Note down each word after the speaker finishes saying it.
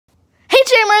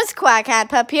Dreamers, Quack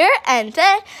Ajpw here, and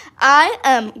today I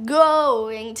am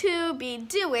going to be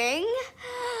doing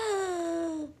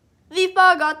the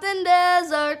Forgotten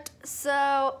Desert.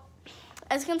 So,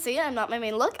 as you can see, I'm not my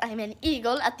main look. I'm an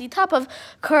eagle at the top of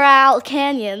Corral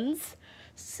Canyons.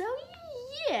 So,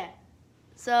 yeah.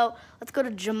 So, let's go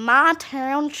to Ajpw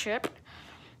Township.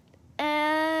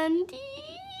 And,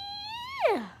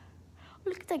 yeah.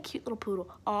 Look at that cute little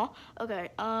poodle. Aw, okay.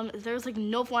 There's like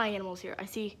no flying animals here. I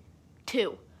see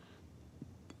 2.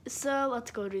 So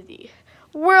let's go to the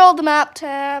World Map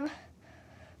tab.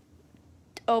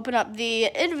 Open up the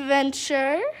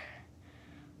adventure.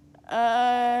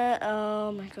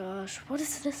 Oh my gosh, what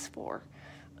is this for?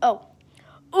 Oh,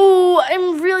 ooh,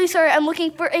 I'm really sorry. I'm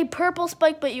looking for a purple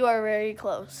spike, but you are very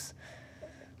close.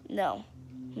 No.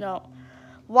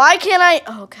 Why can't I?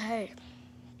 Okay.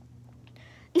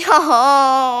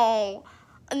 No,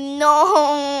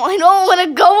 I don't want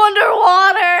to go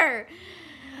underwater.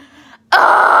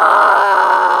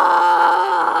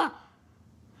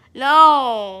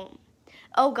 No.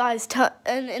 Oh, guys,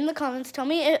 and in the comments, tell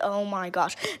me. Oh my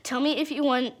gosh, tell me if you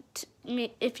want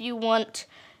me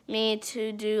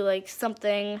to do like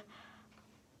something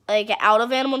like out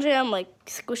of Animal Jam, like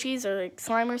squishies or like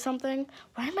slime or something.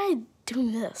 Why am I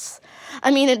doing this?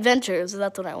 I mean adventures.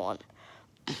 That's what I want.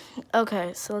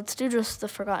 Okay, so let's do just the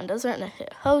Forgotten Desert and I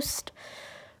hit host.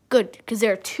 Good, because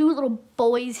there are 2 little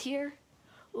boys here.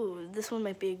 Ooh, this one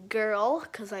might be a girl,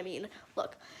 because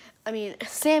look,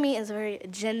 Sammy is a very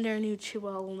gender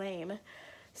neutral name.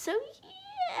 So,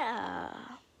 yeah.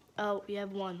 Oh, we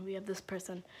have one. We have this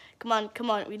person. Come on.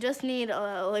 We just need,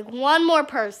 like, one more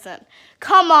person.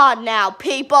 Come on now,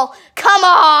 people. Come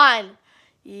on.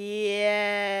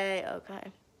 Yay.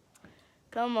 Okay.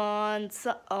 Come on.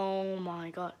 Oh, my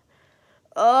God.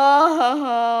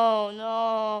 Oh,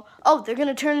 no. Oh, they're going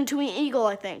to turn into an eagle,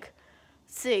 I think.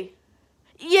 Let's see.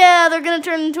 Yeah, they're going to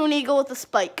turn into an eagle with a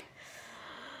spike.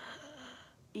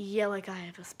 Yeah, like I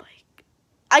have a spike.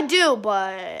 I do,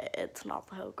 but it's not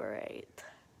so great.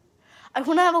 I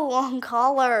want to have a long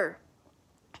collar.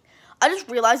 I just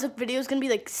realized this video is going to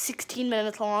be like 16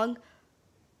 minutes long.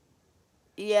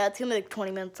 Yeah, it's going to be like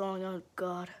 20 minutes long. Oh,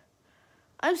 God.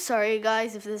 I'm sorry,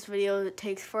 guys, if this video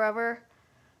takes forever.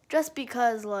 Just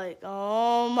because, like,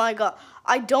 oh, my God.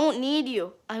 I don't need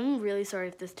you. I'm really sorry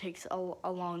if this takes a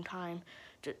long time.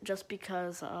 Just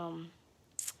because,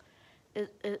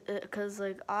 because,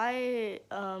 like, here,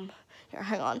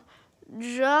 hang on.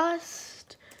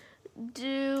 Just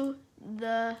do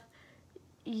the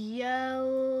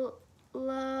yellow,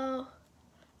 no,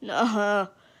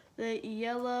 the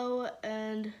yellow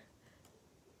and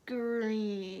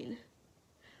green.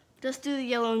 Just do the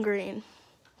yellow and green.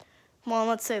 Come on,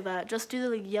 let's say that. Just do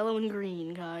the yellow and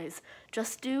green, guys.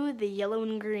 Just do the yellow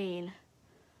and green.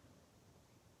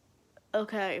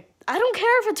 Okay. I don't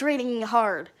care if it's raining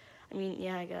hard. I mean,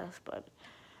 yeah, I guess, but...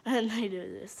 And they do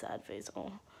this sad face.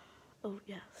 Oh,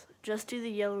 yes. Just do the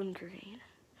yellow and green.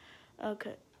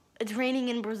 Okay. It's raining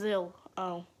in Brazil.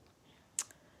 Oh.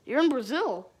 You're in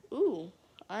Brazil? Ooh.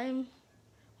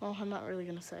 Well, I'm not really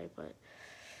going to say, but...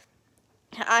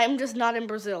 I'm just not in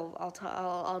Brazil.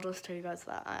 I'll just tell you guys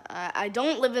that. I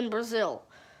don't live in Brazil.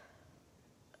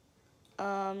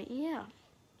 Yeah.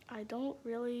 I don't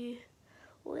really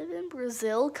live in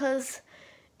Brazil because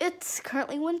it's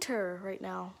currently winter right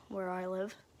now where I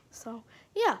live. So,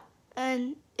 yeah.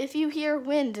 And if you hear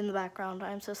wind in the background,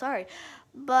 I'm so sorry.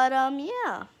 But,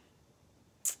 yeah.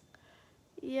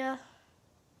 Yeah.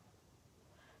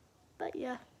 But,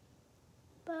 yeah.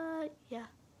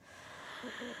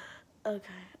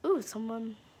 Okay. Ooh,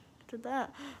 someone did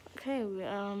that. Okay,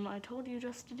 I told you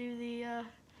just to do the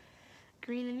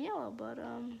green and yellow, but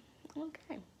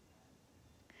okay.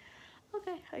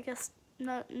 Okay, I guess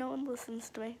no one listens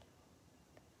to me.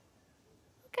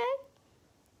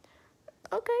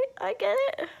 Okay, I get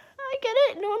it.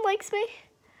 No one likes me.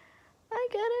 I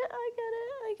get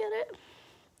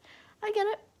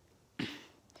it.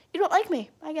 You don't like me.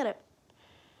 I get it.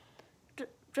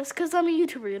 Just because I'm a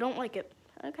YouTuber, you don't like it.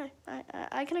 Okay,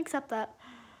 I can accept that.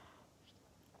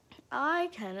 I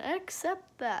can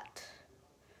accept that.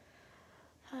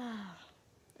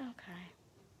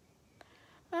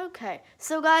 Okay,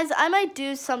 so guys, I might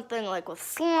do something like with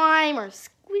slime or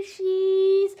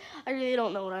squishies. I really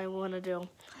don't know what I want to do.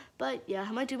 But yeah,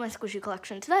 I might do my squishy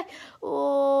collection today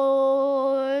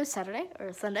or Saturday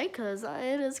or Sunday because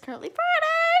it is currently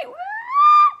Friday.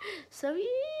 So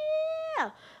yeah.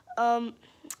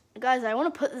 Guys, I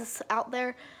want to put this out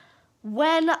there.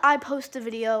 When I post a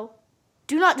video,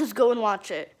 do not just go and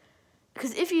watch it.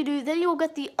 Because if you do, then you'll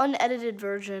get the unedited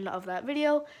version of that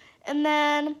video. And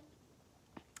then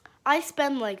I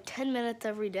spend like 10 minutes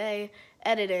every day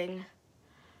editing.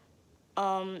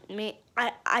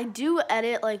 I do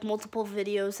edit like multiple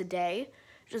videos a day.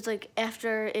 Just like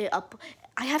after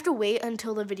I have to wait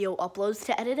until the video uploads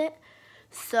to edit it.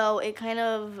 So it kind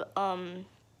of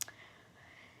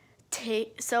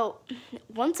so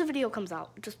once a video comes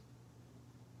out, just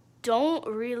don't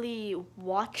really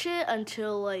watch it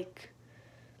until like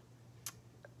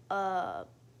a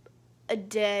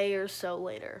day or so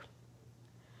later.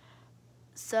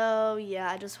 So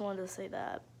yeah, I just wanted to say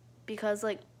that because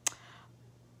like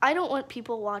I don't want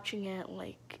people watching it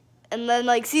like and then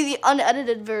like see the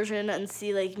unedited version and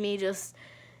see like me just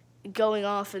going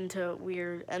off into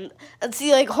weird and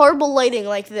see like horrible lighting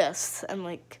like this and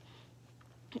like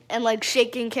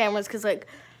shaking cameras because like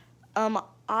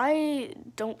I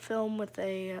don't film with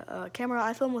a camera.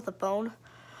 I film with a phone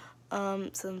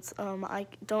since I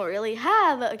don't really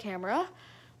have a camera.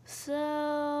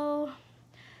 So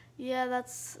yeah,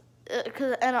 that's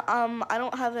I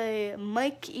don't have a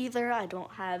mic either. I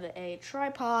don't have a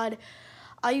tripod.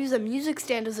 I use a music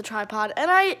stand as a tripod,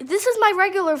 and this is my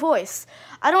regular voice.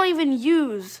 I don't even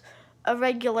use a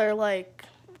regular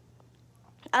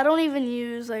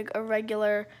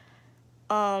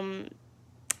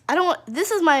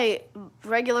this is my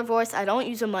regular voice. I don't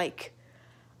use a mic.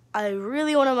 I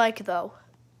really want a mic though,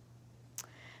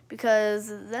 because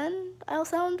then I'll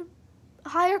sound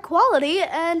higher quality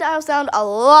and I'll sound a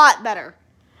lot better.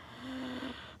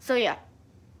 So yeah,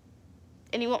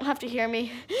 and you won't have to hear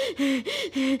me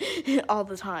all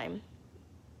the time.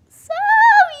 So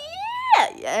yeah,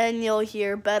 and you'll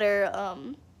hear better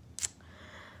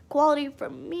quality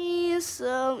from me.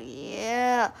 So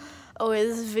yeah. Okay,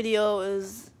 this video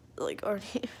is like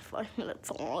already 5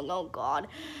 minutes long. Oh God.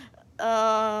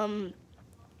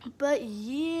 But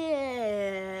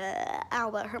yeah,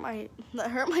 ow, that hurt my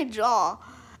jaw.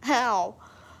 Ow.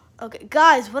 Okay,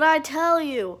 guys, what I tell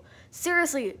you?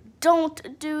 Seriously,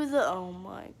 don't do the. Oh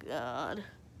my God.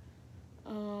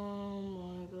 Oh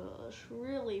my gosh,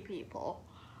 really, people?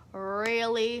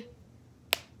 Really?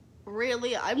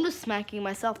 Really? I'm just smacking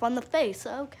myself on the face.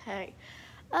 Okay.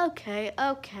 Okay.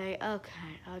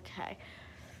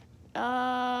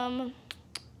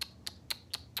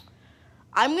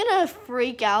 I'm gonna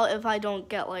freak out if I don't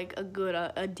get like a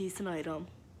decent item.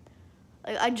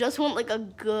 Like I just want like a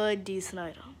good decent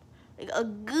item. Like a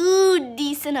good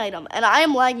decent item. And I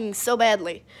am lagging so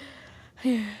badly.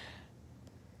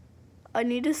 I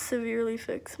need to severely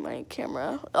fix my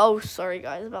camera. Oh, sorry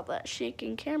guys about that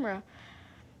shaking camera.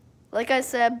 Like I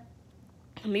said,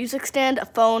 a music stand, a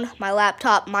phone, my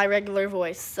laptop, my regular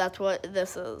voice. That's what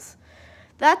this is.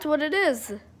 That's what it is.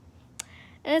 And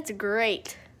it's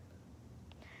great.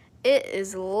 It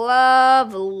is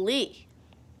lovely.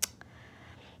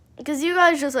 Because you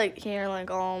guys just like hear like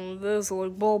this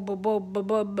like blah blah blah blah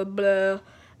blah blah blah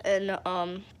and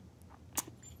yeah.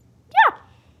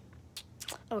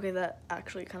 Okay, that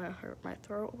actually kind of hurt my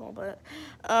throat a little bit.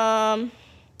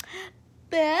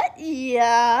 But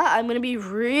yeah, I'm gonna be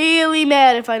really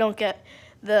mad if I don't get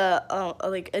the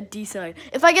like a decent item.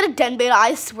 If I get a den beta,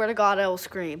 I swear to God I will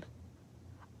scream.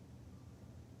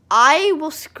 I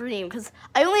will scream because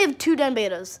I only have 2 den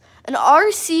betas, an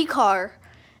RC car,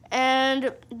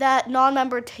 and that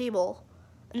non-member table,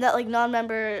 and that like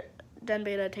non-member den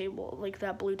beta table, like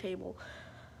that blue table.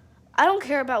 I don't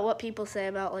care about what people say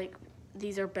about like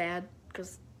these are bad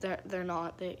because they're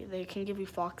not. They can give you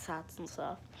fox hats and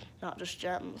stuff, not just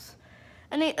gems,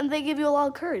 and they give you a lot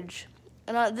of courage.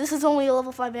 And this is only a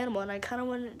level 5 animal, and I kind of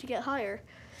wanted it to get higher.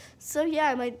 So yeah,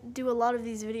 I might do a lot of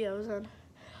these videos.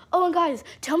 Oh, and guys,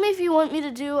 tell me if you want me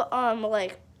to do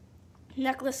like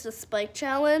necklace to spike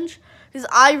challenge, because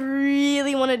I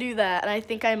really want to do that, and I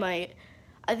think I might.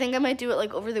 I think I might do it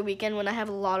like over the weekend when I have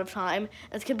a lot of time.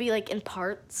 It's gonna be like in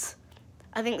parts.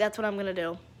 I think that's what I'm gonna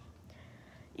do.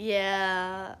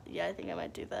 Yeah, I think I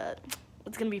might do that.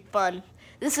 It's gonna be fun.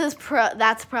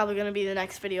 That's probably gonna be the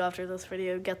next video after this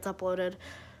video gets uploaded.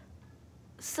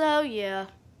 So yeah.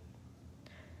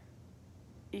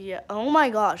 Yeah, oh my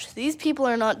gosh, these people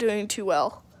are not doing too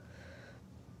well.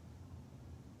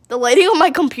 The lighting on my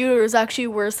computer is actually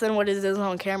worse than what it is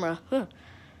on camera. Huh.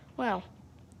 Wow.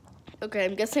 Okay,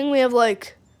 I'm guessing we have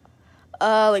like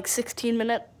 16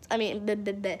 minutes. I mean,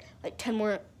 like 10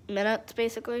 more minutes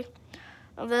basically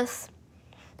of this.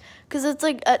 Cause it's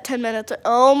like at 10 minutes.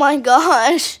 Oh my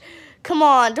gosh. Come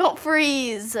on, don't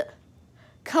freeze.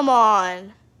 Come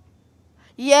on.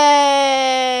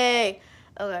 Yay.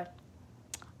 Okay.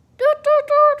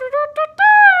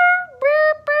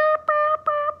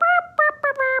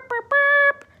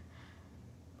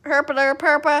 Herpa derp,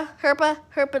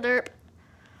 herpa derp.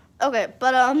 Okay,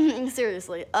 but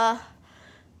seriously,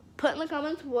 put in the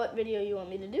comments what video you want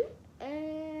me to do,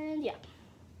 and yeah.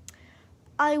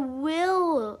 I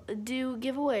will do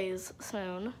giveaways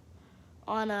soon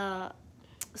on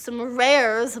some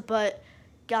rares, but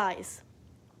guys,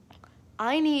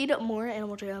 I need more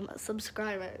Animal Jam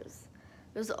subscribers.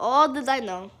 There's all that I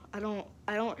know.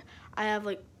 I have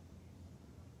like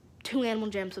 2 Animal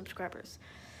Jam subscribers.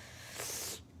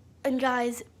 And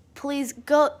guys, please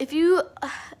go, if you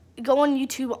go on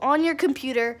YouTube on your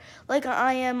computer, like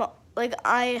I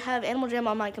have Animal Jam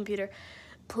on my computer,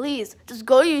 please just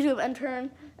go to YouTube and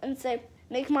turn and say,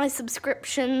 make my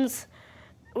subscriptions,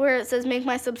 where it says make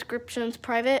my subscriptions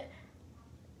private.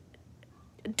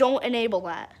 Don't enable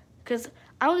that, because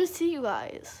I want to see you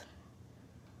guys.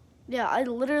 Yeah, I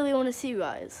literally want to see you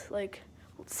guys. Like,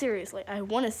 seriously, I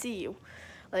want to see you.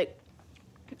 Like,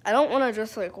 I don't want to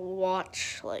just, like,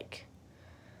 watch, like,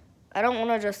 I don't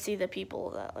want to just see the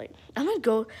people that, like, I'm going to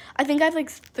go, I think I have, like,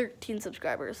 13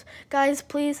 subscribers. Guys,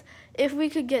 please, if we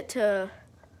could get to,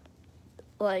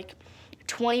 like,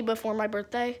 20 before my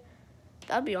birthday,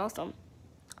 that'd be awesome.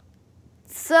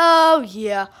 So,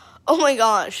 yeah. Oh, my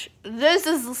gosh. This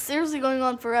is seriously going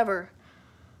on forever.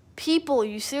 People,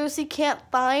 you seriously can't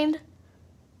find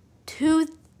 2...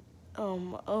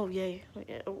 oh, yay.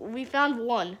 We found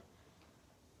one.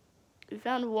 We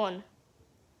found one.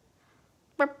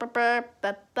 Okay,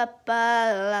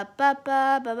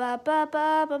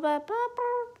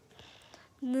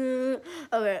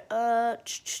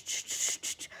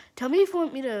 tell me if you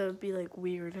want me to be, like,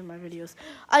 weird in my videos.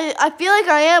 I feel like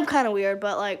I am kind of weird,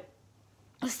 but, like,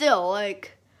 still,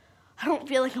 like, I don't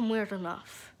feel like I'm weird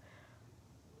enough.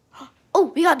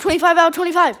 Oh, we got 25 out of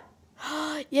 25.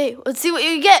 Yay, let's see what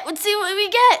you get. Let's see what we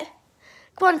get.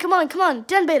 Come on, come on, come on.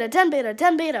 10 beta, 10 beta,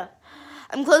 10 beta.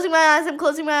 I'm closing my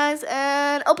eyes,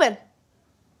 and open.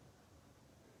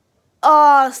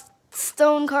 Oh,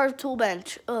 stone carved tool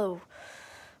bench. Oh,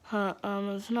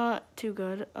 it's not too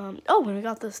good. Oh, and we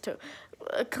got this too.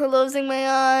 Closing my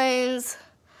eyes.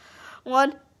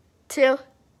 1, 2,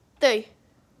 3.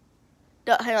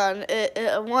 No, hang on.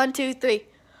 1, 2, 3.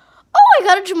 Oh, I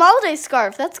got a Jamalade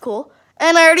scarf. That's cool.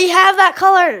 And I already have that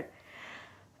color.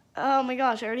 Oh my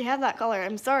gosh, I already have that color.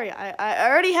 I'm sorry. I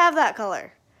already have that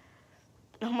color.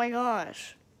 Oh my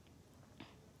gosh.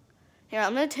 Here,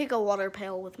 I'm going to take a water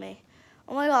pail with me.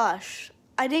 Oh my gosh.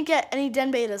 I didn't get any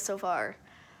den betas so far.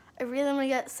 I really want to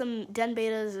get some den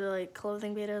betas or like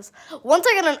clothing betas. Once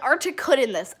I got an Arctic hood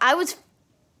in this, I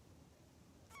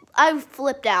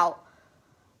flipped out.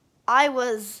 I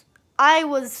was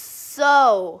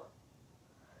so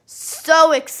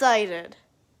excited.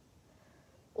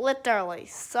 Literally,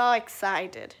 so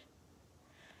excited.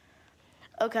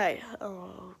 Okay.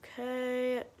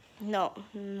 No,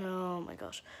 oh my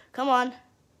gosh. Come on,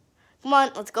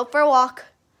 let's go for a walk.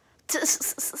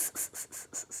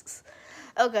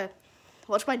 Okay,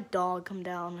 watch my dog come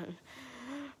down. And,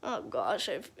 oh gosh,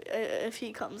 if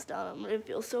he comes down, I'm gonna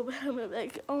feel so bad. I'm gonna be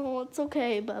like, oh, it's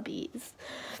okay, bubbies.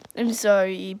 I'm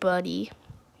sorry, buddy.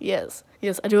 Yes,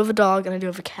 I do have a dog and I do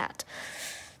have a cat.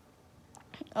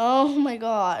 Oh my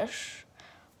gosh.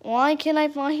 Why can't I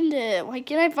find it? Why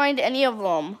can't I find any of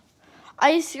them?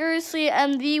 I seriously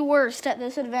am the worst at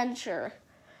this adventure.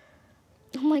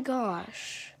 Oh my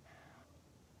gosh.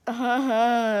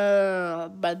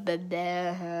 Oh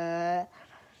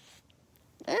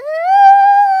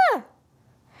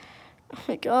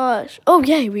my gosh. Oh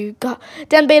yay, we got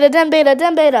den beta.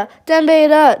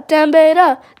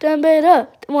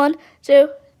 1, 2,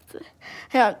 3.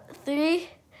 Hang on. 3,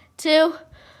 2,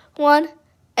 1,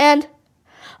 and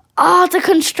it's a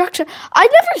construction.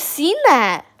 I've never seen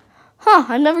that.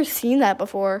 I've never seen that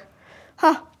before.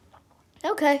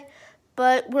 Okay,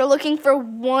 but we're looking for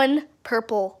one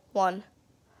purple one.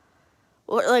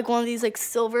 Or like one of these like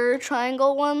silver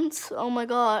triangle ones. Oh my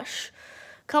gosh.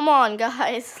 Come on,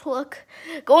 guys, look.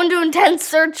 Go into intense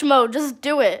search mode. Just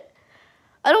do it.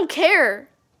 I don't care.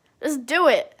 Just do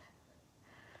it.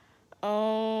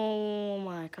 Oh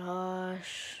my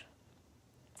gosh.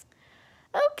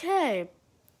 Okay.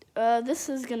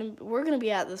 We're gonna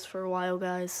be at this for a while,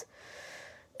 guys.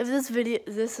 If this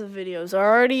video is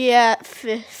already at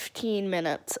 15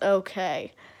 minutes,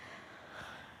 okay.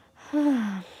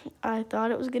 I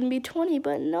thought it was gonna be 20,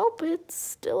 but nope, it's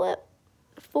still at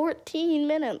 14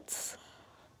 minutes.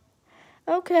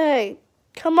 Okay,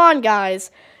 come on,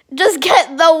 guys. Just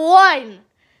get the one.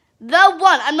 The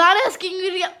one. I'm not asking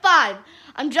you to get 5.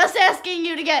 I'm just asking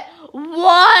you to get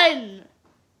 1.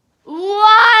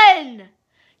 1.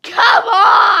 Come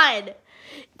on.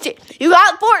 You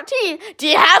got 14. Do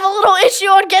you have a little issue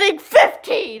on getting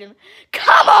 15?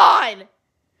 Come on.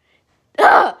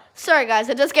 Ugh, sorry, guys.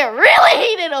 I just get really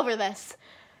heated over this.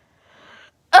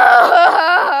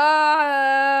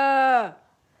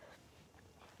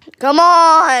 Come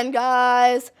on,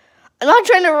 guys. I'm not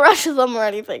trying to rush them or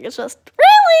anything. It's just,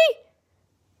 really?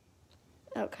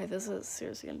 Okay, this is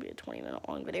seriously going to be a 20-minute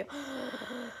long video.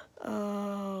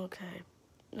 Okay,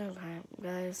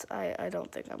 guys, I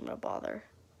don't think I'm going to bother.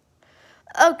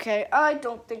 Okay, I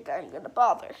don't think I'm going to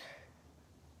bother.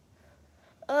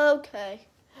 Okay.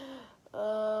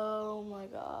 Oh, my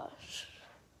gosh.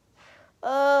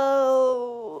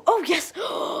 Oh, yes.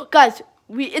 Guys,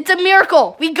 it's a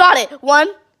miracle. We got it. 1,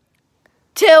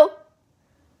 2,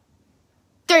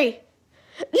 3.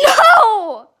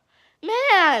 No!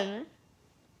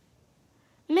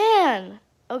 Man.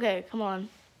 Okay, come on.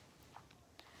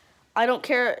 I don't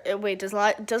care. Wait,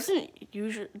 doesn't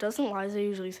Liza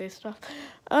usually say stuff?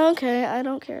 Okay, I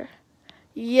don't care.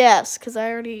 Yes, because I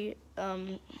already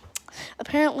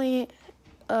apparently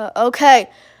okay,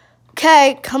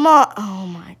 come on. Oh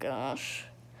my gosh.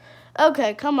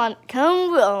 Okay, come on.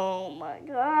 Oh my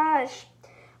gosh.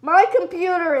 My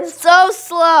computer is so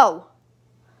slow.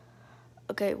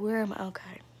 Okay, where am I?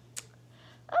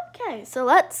 Okay, so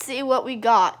let's see what we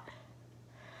got.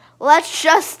 Let's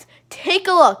just take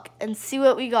a look and see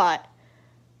what we got.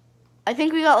 I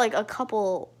think we got like a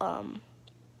couple,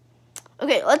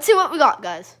 okay, let's see what we got,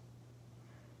 guys.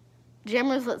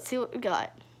 Jammers, let's see what we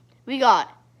got. We got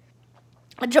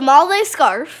a Jamalde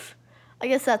scarf. I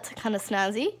guess that's kind of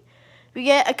snazzy. We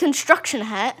get a construction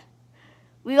hat.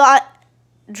 We got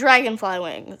dragonfly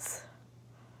wings.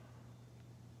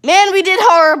 Man, we did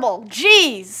horrible.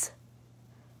 Jeez.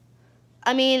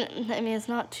 I mean, it's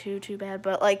not too bad,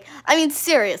 but like, I mean,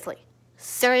 seriously.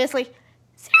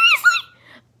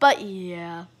 But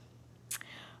yeah.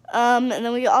 And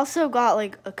then we also got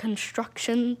like a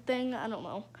construction thing. I don't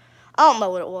know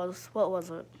what it was. What was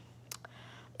it?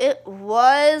 It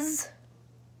was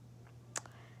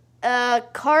a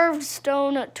carved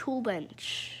stone tool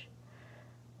bench.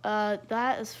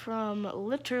 That is from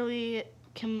literally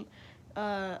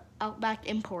Outback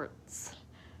Imports.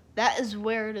 That is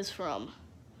where it is from.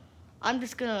 I'm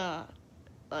just gonna,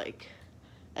 like,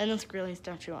 and this grilling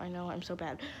statue, I know I'm so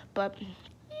bad. But,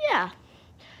 yeah.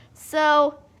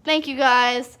 So, thank you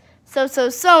guys so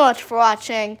much for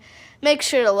watching. Make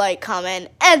sure to like, comment,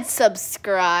 and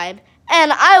subscribe.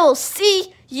 And I will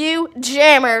see you,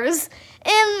 Jammers,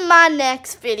 in my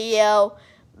next video.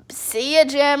 See ya,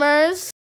 Jammers.